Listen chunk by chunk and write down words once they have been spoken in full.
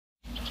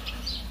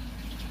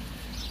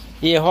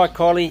Yeah, hi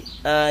Kylie.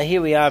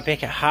 Here we are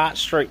back at Hart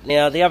Street.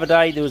 Now, the other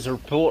day there was a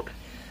report.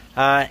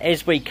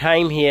 As we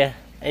came here,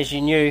 as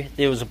you knew,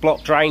 there was a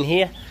blocked drain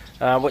here,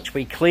 which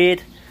we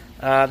cleared.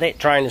 That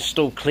drain is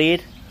still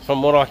cleared,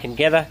 from what I can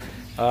gather.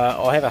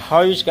 I have a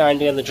hose going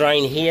down the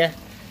drain here.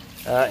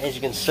 As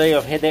you can see,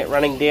 I've had that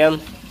running down.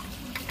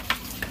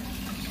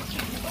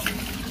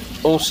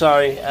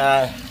 Also,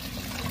 down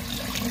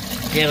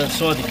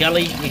inside the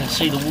gully, you can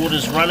see the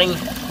water's running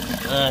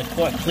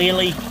quite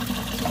clearly.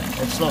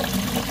 It's not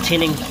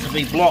tending to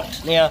be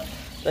blocked. Now,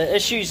 the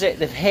issues that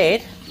they've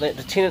had, that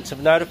the tenants have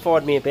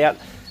notified me about,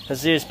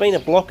 is there's been a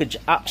blockage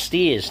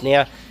upstairs.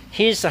 Now,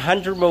 here's the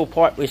 100mm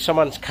pipe where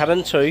someone's cut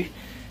into,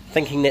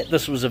 thinking that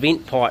this was a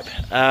vent pipe.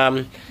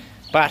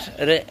 But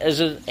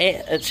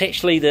it's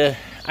actually the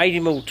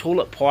 80mm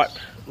toilet pipe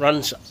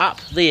runs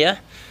up there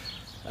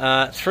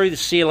through the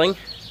ceiling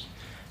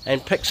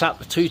and picks up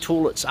the two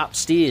toilets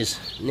upstairs.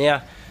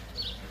 Now,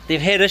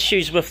 they've had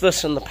issues with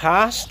this in the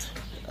past.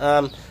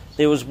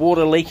 There was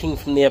water leaking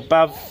from the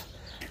above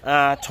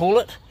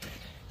toilet.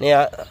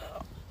 Now,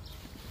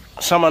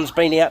 someone's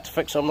been out to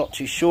fix it, I'm not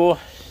too sure.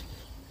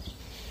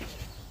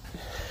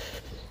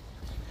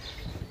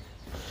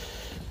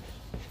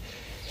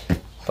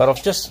 But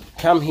I've just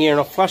come here and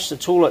I've flushed the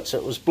toilets.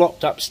 It was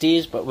blocked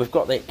upstairs, but we've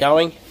got that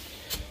going.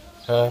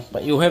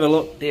 But you'll have a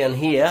look down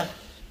here.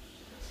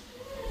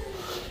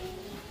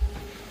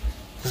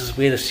 This is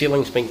where the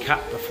ceiling's been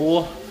cut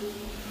before.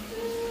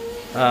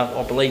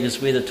 I believe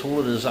is where the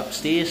toilet is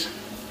upstairs.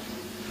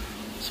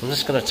 So I'm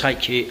just going to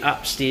take you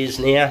upstairs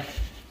now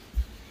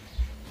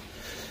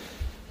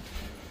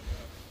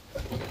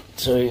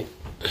to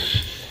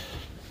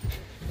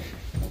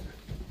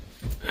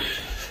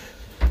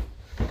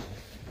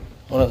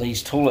one of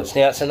these toilets.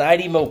 Now, it's an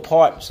 80mm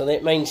pipe, so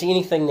that means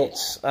anything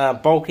that's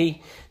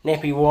bulky,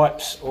 nappy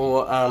wipes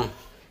or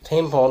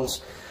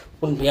tampons,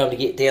 wouldn't be able to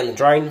get down the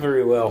drain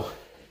very well.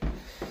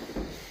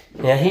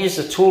 Now, here's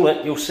the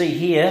toilet. You'll see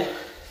here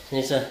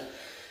there's a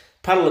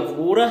puddle of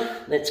water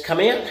that's come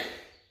out.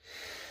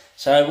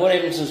 So what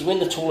happens is when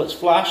the toilet's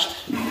flushed,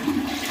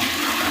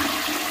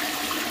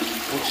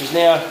 which is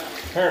now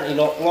apparently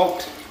not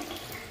blocked,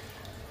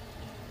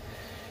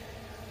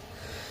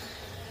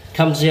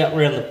 comes out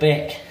around the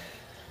back.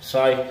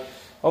 So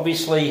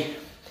obviously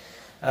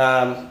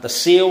the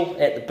seal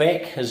at the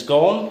back has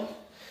gone,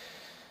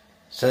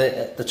 so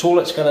that the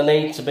toilet's going to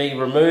need to be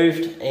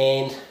removed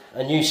and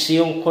a new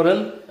seal put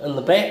in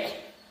the back.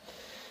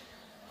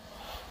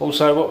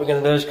 Also, what we're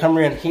going to do is come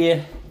around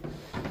here.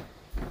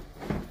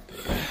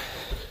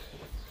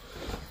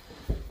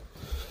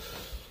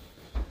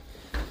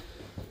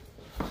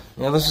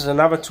 Now, this is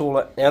another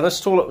toilet. Now,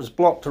 this toilet was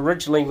blocked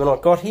originally when I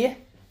got here.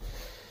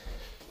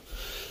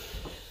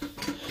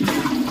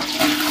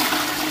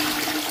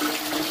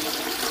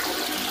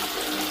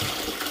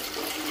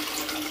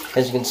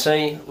 As you can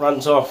see,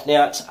 runs off.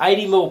 Now, it's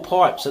 80mm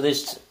pipe, so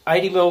there's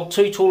 80mm,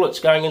 two toilets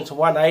going into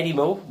one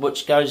 80mm,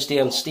 which goes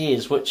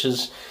downstairs, which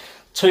is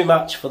too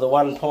much for the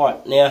one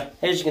pipe. Now,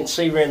 as you can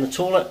see around the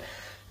toilet,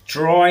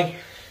 dry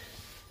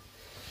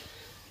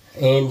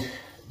and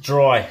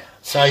dry.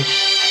 So it's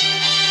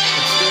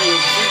doing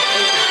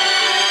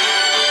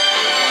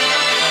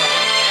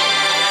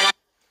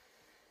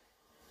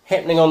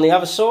happening on the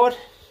other side,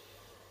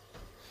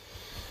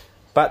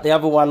 but the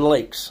other one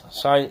leaks.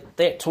 So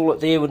that toilet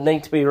there would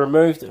need to be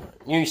removed,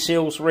 new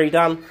seals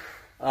redone.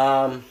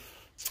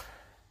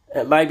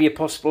 It may be a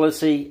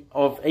possibility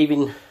of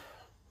even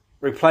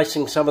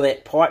replacing some of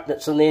that pipe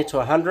that's in there to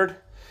 100,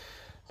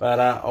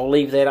 but I'll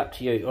leave that up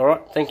to you.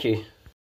 Alright, thank you.